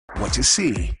what to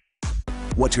see,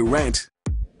 what to rent,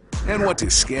 and what to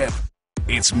skip.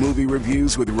 It's Movie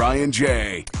Reviews with Ryan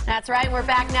Jay. That's right. We're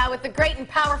back now with the great and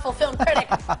powerful film critic,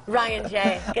 Ryan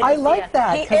Jay. Good I to like see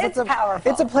that. you. He is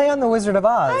powerful. It's a play on the Wizard of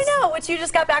Oz. I know, which you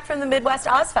just got back from the Midwest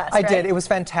Ozfest, I did. It was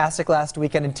fantastic last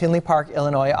weekend in Tinley Park,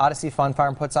 Illinois. Odyssey Fun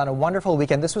Farm puts on a wonderful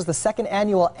weekend. This was the second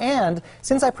annual, and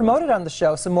since I promoted on the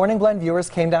show, some Morning Blend viewers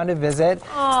came down to visit.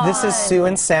 Aww. This is Sue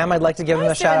and Sam. I'd like to give them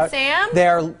a shout out. Sam.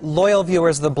 They're loyal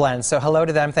viewers of the Blend, so hello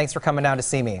to them. Thanks for coming down to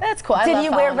see me. That's cool. Did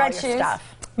you wear red shoes?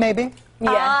 Maybe.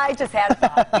 Yeah. I just had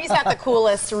fun. He's got the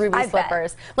coolest ruby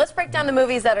slippers. Let's break down the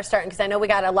movies that are starting, because I know we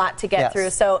got a lot to get through.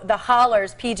 So, The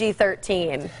Hollers,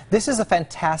 PG-13. This is a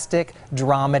fantastic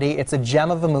dramedy. It's a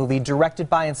gem of a movie, directed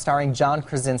by and starring John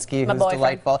Krasinski, who's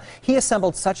delightful. He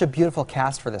assembled such a beautiful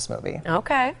cast for this movie.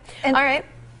 Okay. And all right.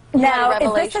 Now,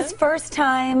 is this his first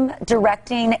time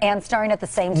directing and starring at the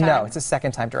same time? No, it's his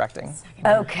second time directing.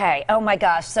 Okay. Oh my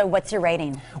gosh. So what's your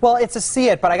rating? Well, it's a see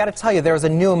it, but I got to tell you, there was a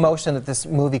new emotion that this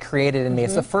movie created in me.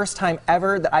 It's the first time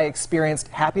ever that I experienced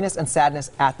happiness and sadness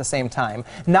at the same time.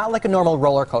 Not like a normal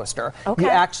roller coaster. You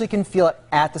actually can feel it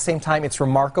at the same time. It's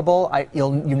remarkable.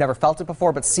 You've never felt it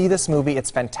before, but see this movie. It's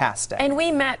fantastic. And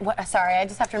we met, sorry, I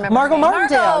just have to remember Margot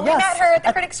Martindale. We met her at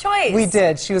the Critics' Choice. We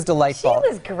did. She was delightful. She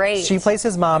was great. She plays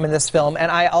his mom in this film,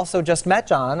 and I also just met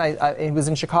John. He was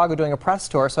in Chicago doing a press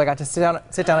tour, so I got to sit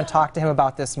down and talk to him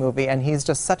about this movie, and he's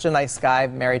just such a nice guy,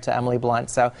 married to Emily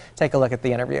Blunt, so take a look at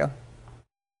the interview.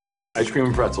 Ice cream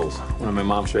and pretzels, one of my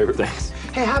mom's favorite things.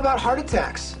 Hey, how about heart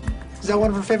attacks? Is that one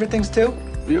of her favorite things too?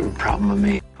 You have a problem with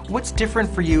me? What's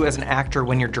different for you as an actor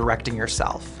when you're directing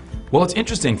yourself? Well, it's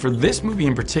interesting. For this movie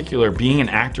in particular, being an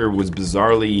actor was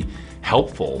bizarrely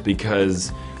helpful,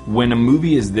 because when a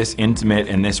movie is this intimate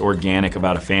and this organic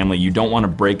about a family, you don't want to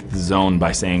break the zone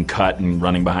by saying cut and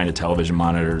running behind a television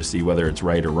monitor to see whether it's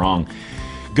right or wrong.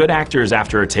 Good actors,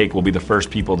 after a take, will be the first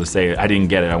people to say, I didn't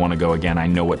get it, I want to go again, I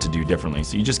know what to do differently.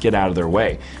 So you just get out of their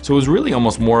way. So it was really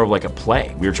almost more of like a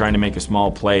play. We were trying to make a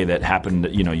small play that happened,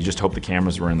 you just hope the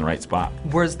cameras were in the right spot.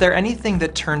 Was there anything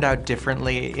that turned out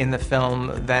differently in the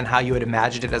film than how you had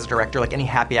imagined it as a director, like any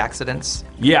happy accidents?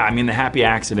 Yeah, I mean, the happy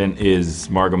accident is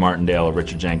Margot Martindale or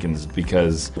Richard Jenkins,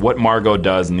 because what Margot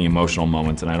does in the emotional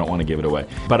moments, and I don't want to give it away,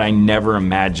 but I never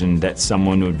imagined that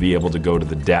someone would be able to go to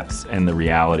the depths and the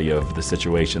reality of the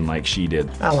situation like she did.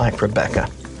 I like Rebecca.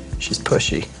 She's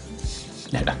pushy.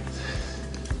 Yeah.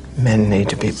 Men need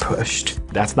to be pushed.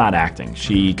 That's not acting.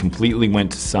 She completely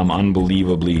went to some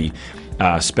unbelievably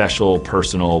special,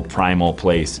 personal, primal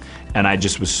place, and I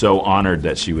just was so honored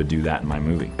that she would do that in my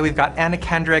movie. We've got Anna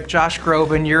Kendrick, Josh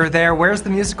Groban, you're there. Where's the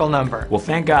musical number? Well,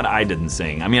 thank God I didn't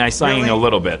sing. I mean, I sang a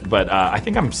little bit, but I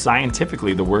think I'm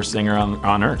scientifically the worst singer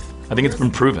on earth. I think it's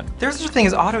been proven. There's such a thing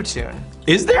as auto-tune.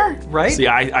 Is there? Right? See,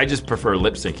 I just prefer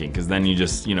lip syncing, because then you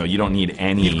just, you don't need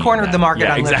any. You've cornered the market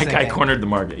on lip syncing. Exactly, I cornered the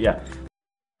market, yeah.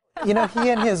 He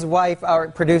and his wife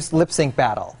produced Lip Sync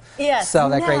Battle. Yes. So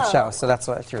that great show. So that's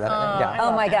what I threw that in. Yeah.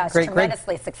 Oh my gosh,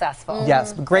 tremendously successful.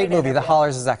 Yes, great movie. The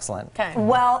Hollers is excellent. Okay.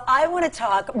 Well, I want to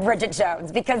talk Bridget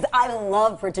Jones, because I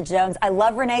love Bridget Jones. I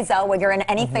love Renee Zellweger and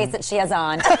any face that she has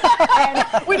on.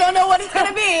 And we don't know what it's going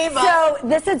to be, but... So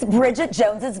this is Bridget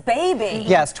Jones's baby.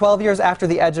 Yes, 12 years after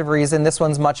The Edge of Reason, this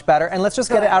one's much better. And let's just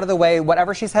get it out of the way.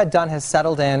 Whatever she's had done has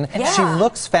settled in. Yeah. She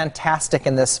looks fantastic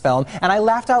in this film. And I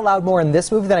laughed out loud more in this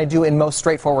movie than I do in most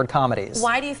straightforward comedies.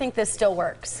 Why do you think this still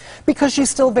works? Because she's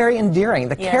still very endearing.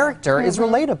 The character is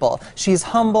relatable. She's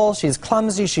humble, she's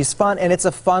clumsy, she's fun, and it's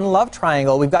a fun love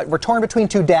triangle. We're torn between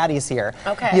two daddies here.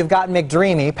 Okay. You've got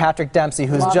McDreamy, Patrick Dempsey,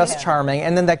 who's just charming,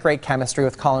 and then that great chemistry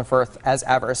with Colin Firth as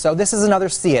ever. So this is another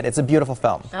see it. It's a beautiful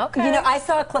film. Okay. You know, I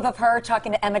saw a clip of her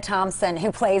talking to Emma Thompson,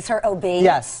 who plays her OB.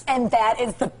 Yes. And that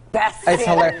is the best It's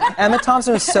hilarious. Emma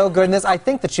Thompson is so good in this. I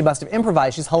think that she must have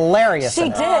improvised. She's hilarious. She in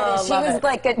it. did. She was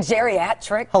like a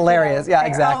geriatric. Hilarious. Yeah,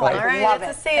 exactly. Oh, All right, love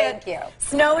let's it. see it. Thank you.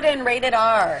 Snowden, rated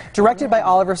R. Directed by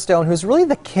Oliver Stone, who's really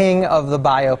the king of the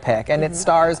biopic, and it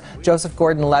stars Joseph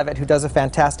Gordon-Levitt, who does a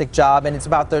fantastic job, and it's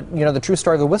about the the true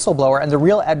story of the whistleblower, and the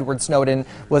real Edward Snowden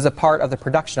was a part of the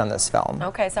production on this film.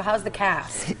 Okay, so how's the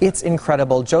cast? It's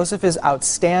incredible. Joseph is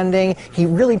outstanding. He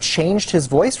really changed his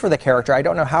voice for the character. I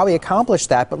don't know how he accomplished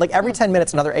that, but like every 10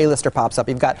 minutes another A-lister pops up.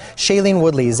 You've got Shailene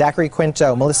Woodley, Zachary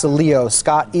Quinto, Melissa Leo,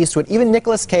 Scott Eastwood, even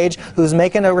Nicolas Cage, who's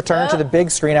making a return to the big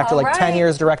screen after like 10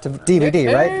 years direct to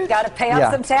DVD, right? Got to pay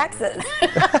off some taxes.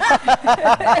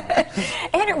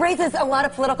 And it raises a lot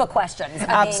of political questions.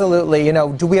 Absolutely.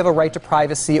 Do we have a right to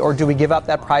privacy, or do we give up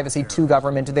that privacy to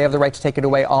government? Do they have the right to take it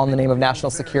away all in the name of national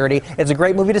security? It's a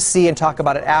great movie to see and talk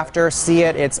about it after. See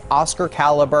it. It's Oscar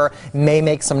caliber. May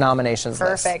make some nominations.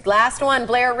 Perfect. Last one,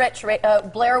 Blair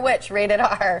Blair Witch, rated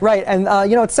R. Right, and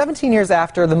you know, it's 17 years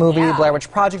after the movie Blair Witch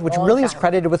Project, which really is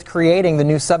credited with creating the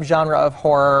new subgenre of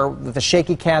horror with the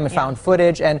shaky cam and found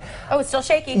footage. And oh, it's still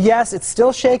shaky. yes, it's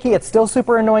still shaky. It's still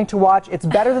super annoying to watch. It's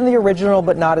better than the original,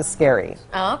 but not as scary.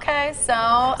 Okay, so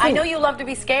I know you love to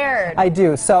be scared. I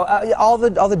do. So all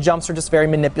the jumps are just very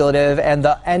manipulative, and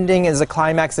the ending is a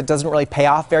climax that doesn't really pay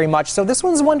off very much. So this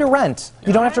one's one to rent.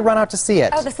 You don't have to run out to see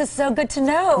it. Oh, this is so good to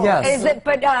know. Yes. Is it?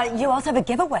 But you also have a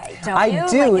giveaway, don't you? I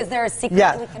do. Like, is there a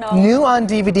secret we can all... New on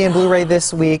DVD and Blu-ray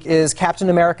this week is Captain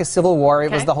America: Civil War.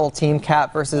 It was the whole Team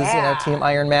Cap versus Team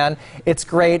Iron Man. It's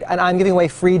great, and I'm giving away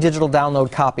free digital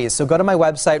download copies. So go to my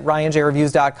website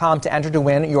ryanjreviews.com to enter to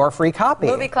win your free copy.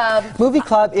 Movie Club. Movie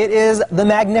Club. It is The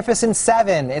Magnificent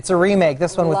Seven. It's a remake.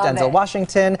 This one with Denzel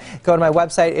Washington. Go to my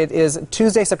website. It is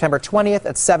Tuesday, September 20th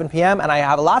at 7 p.m. and I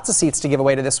have lots of seats to give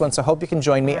away to this one. So hope you can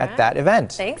join me at that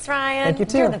event. Thanks, Ryan. Thank you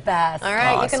too. You're the best. All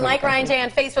right, you can like Ryan Jay on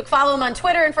Facebook, follow him on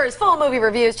Twitter, and for his full movie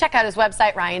reviews, check out his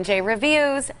website,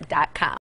 ryanjreviews.com.